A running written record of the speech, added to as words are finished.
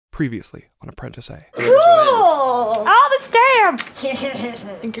Previously on ApprenticeEh. Cool! All the stamps! I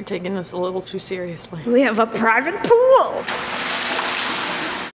think you're taking this a little too seriously. We have a private pool!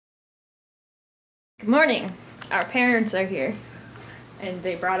 Good morning. Our parents are here. And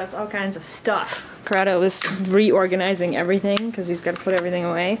they brought us all kinds of stuff. Corrado is reorganizing everything because he's got to put everything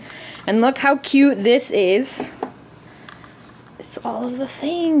away. And look how cute this is. It's all of the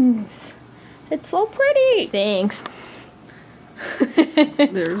things. It's so pretty. Thanks.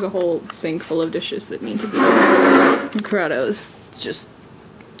 There's a whole sink full of dishes that need to be done. Corrado's just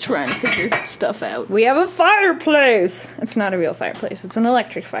trying to figure stuff out. We have a fireplace! It's not a real fireplace, it's an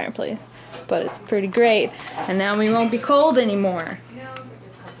electric fireplace. But it's pretty great. And now we won't be cold anymore.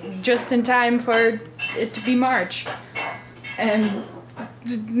 Just in time for it to be March. And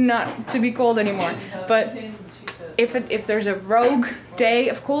not to be cold anymore. But if there's a rogue day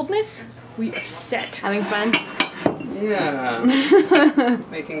of coldness, we are set. Having fun? Yeah.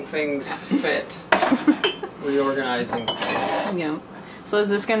 Making things fit. Reorganizing things. Yeah. So is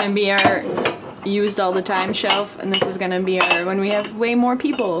this gonna be our used all the time shelf, and this is gonna be our when we have way more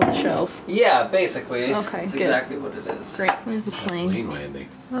people shelf? Yeah, basically. Okay, That's good. exactly what it is. Great. Where's the plane? Plane landing.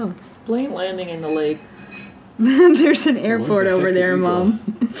 Oh. Plane landing in the lake. There's an airport over there, Mom.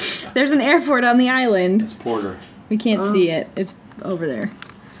 There's an airport on the island. It's Porter. We can't see it. It's over there.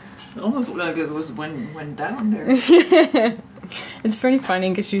 It almost looked like it was went down there. It's pretty funny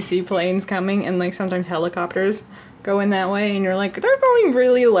because you see planes coming and like sometimes helicopters go in that way and you're like, they're going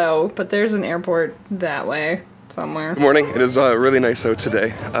really low, but there's an airport that way somewhere. Good morning. It is really nice out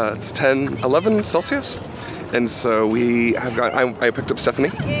today. It's 11 Celsius. And so we have got, I picked up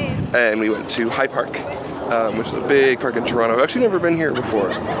Stephanie and we went to High Park, which is a big park in Toronto. I've actually never been here before.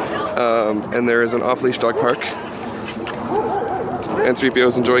 And there is an off-leash dog park. And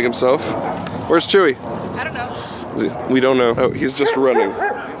 3PO's enjoying himself. Where's Chewy? I don't know. We don't know. Oh, he's just running.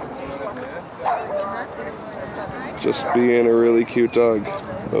 Just being a really cute dog,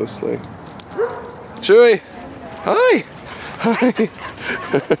 mostly. Chewy! Hi! Hi!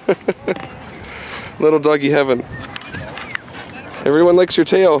 Little doggy heaven. Everyone likes your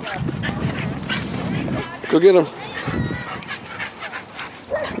tail. Go get him.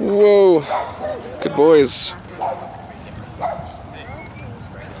 Whoa! Good boys.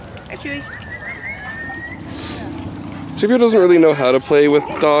 Chewy. 3PO doesn't really know how to play with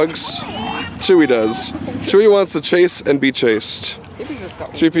dogs. Chewy does. Chewy wants to chase and be chased.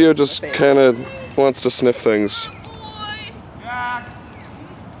 3PO just kind of wants to sniff things. Hi,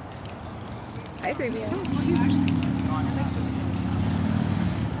 3PO.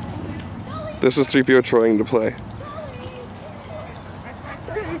 This is 3PO trying to play.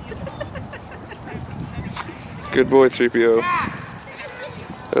 Good boy, 3PO.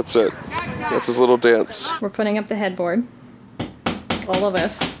 That's it. That's his little dance. We're putting up the headboard. All of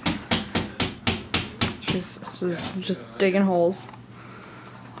us. She's just digging holes.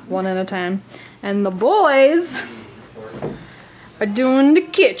 One at a time. And the boys are doing the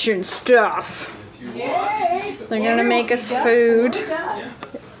kitchen stuff. They're gonna make us food.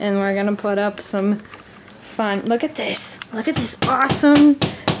 And we're gonna put up some fun. Look at this. Look at this awesome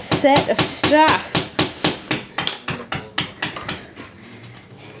set of stuff.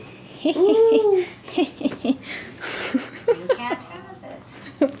 You can't have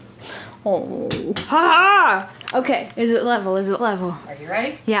it. Oh. Ha ha! Okay, is it level? Is it level? Are you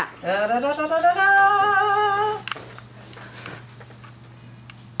ready? Yeah. Da, da, da, da, da, da, da.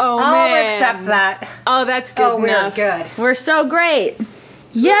 Oh, I'll man. accept that. Oh, that's good Oh, enough. we're good. We're so great.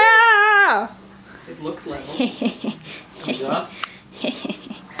 Yeah! It looks level. Thumbs up.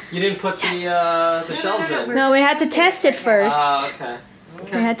 You didn't put the shelves in. No, we had to test it first. Okay. We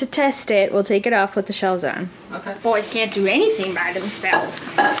had to test it. We'll take it off, put the shelves on. Okay. Boys can't do anything by themselves.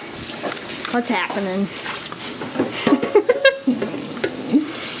 What's happening?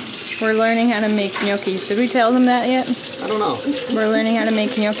 We're learning how to make gnocchis. Did we tell them that yet? I don't know. We're learning how to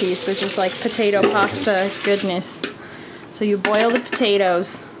make gnocchis, which is like potato pasta goodness. So you boil the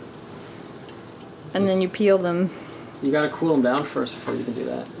potatoes, and then you peel them. You gotta cool them down first before you can do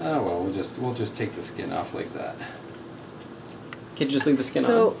that. Oh well, we'll just take the skin off like that. Can't you just leave the skin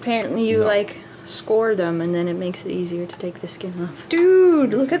So on? apparently you No. like score them, and then it makes it easier to take the skin off.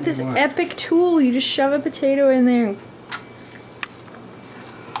 Dude, look at this epic tool. You just shove a potato in there.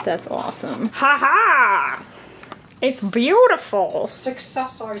 That's awesome. Ha ha! It's beautiful.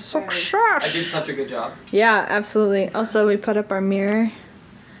 Success, I say. I did Success. such a good job. Yeah, absolutely. Also, we put up our mirror.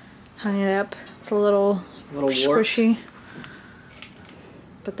 Hung it up. It's a little warped. squishy.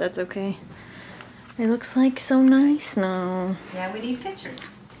 But that's okay. It looks like so nice now. Yeah, we need pictures.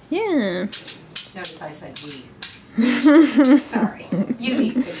 Yeah. Notice I said we. Sorry. You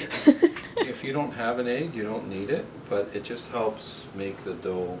need pigeons. If you don't have an egg, you don't need it, but it just helps make the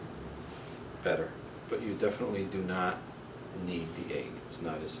dough better. But you definitely do not need the egg. It's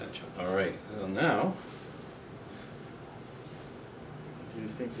not essential. All right, well now, do you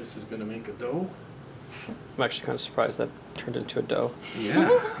think this is going to make a dough? I'm actually kind of surprised that turned into a dough.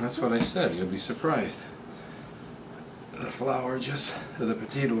 Yeah, that's what I said. You'll be surprised. The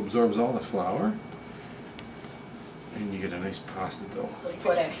potato absorbs all the flour, and you get a nice pasta dough.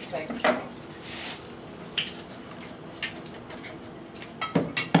 What eggs?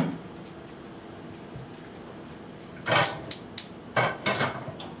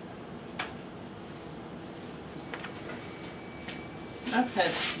 I've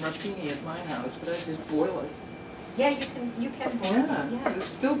had martini at my house, but I just boil it. Yeah, you can boil it. Yeah. It's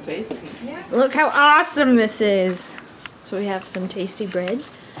still tasty. Yeah. Look how awesome this is. So we have some tasty bread,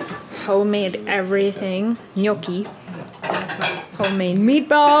 homemade everything, gnocchi, homemade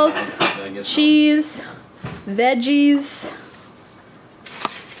meatballs, cheese, veggies.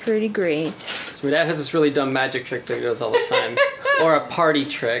 Pretty great. So my dad has this really dumb magic trick that he does all the time. Or a party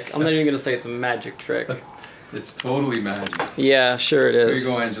trick. I'm not even going to say it's a magic trick. It's totally magic. Yeah, sure it Here is. you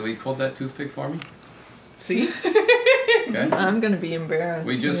go, Angelique. Hold that toothpick for me. See? Okay. I'm going to be embarrassed.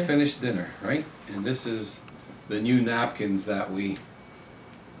 We just finished dinner, right? And this is the new napkins that we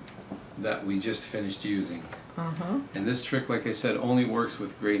just finished using. Uh-huh. And this trick, like I said, only works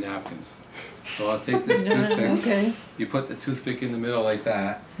with gray napkins. So I'll take this toothpick. Okay. You put the toothpick in the middle like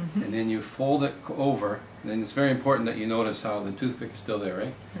that, and then you fold it over. And then it's very important that you notice how the toothpick is still there,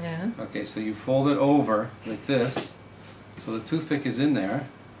 right? Yeah. Okay, so you fold it over like this, so the toothpick is in there.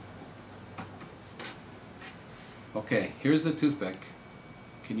 Okay, here's the toothpick.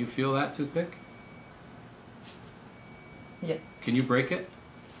 Can you feel that toothpick? Yeah. Can you break it?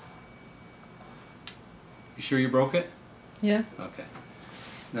 You sure you broke it? Yeah. Okay.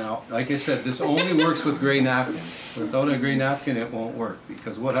 Now, like I said, this only works with gray napkins. Without a gray napkin, it won't work,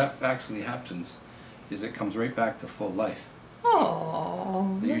 because what actually happens is it comes right back to full life.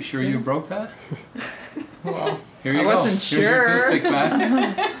 Oh. Are you sure you broke that? Well, Here you I go. wasn't Here's your sure. toothpick back.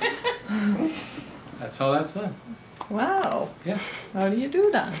 That's how that's done. Wow. Yeah. How do you do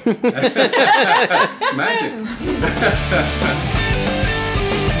that? It's magic.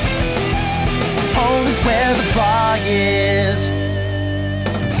 Home is where the bar is.